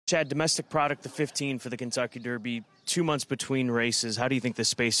Chad, domestic product, the 15 for the Kentucky Derby, 2 months between races. How do you think the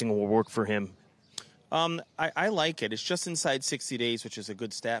spacing will work for him? I like it. It's just inside 60 days, which is a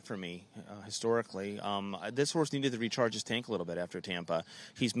good stat for me historically. This horse needed to recharge his tank a little bit after Tampa.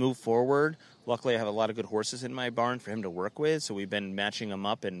 He's moved forward. Luckily, I have a lot of good horses in my barn for him to work with, so we've been matching him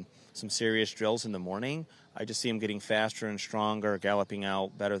up in some serious drills in the morning. I just see him getting faster and stronger, galloping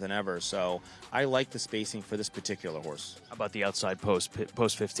out better than ever. So I like the spacing for this particular horse. How about the outside post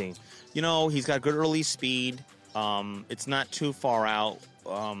 15? You know, he's got good early speed. It's not too far out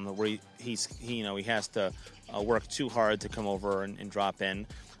where he has to work too hard to come over and drop in.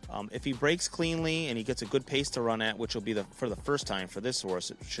 If he breaks cleanly and he gets a good pace to run at, which will be for the first time for this horse,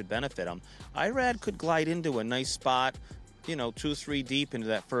 it should benefit him. Irad could glide into a nice spot, 2-3 deep into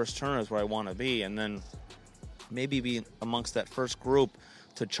that first turn is where I want to be, and then maybe be amongst that first group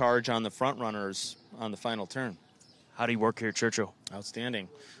to charge on the front runners on the final turn. How do you work here at Churchill? Outstanding.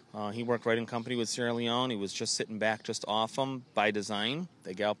 He worked right in company with Sierra Leone. He was just sitting back just off him by design.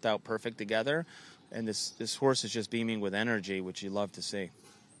 They galloped out perfect together. And this horse is just beaming with energy, which you love to see.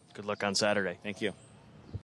 Good luck on Saturday. Thank you.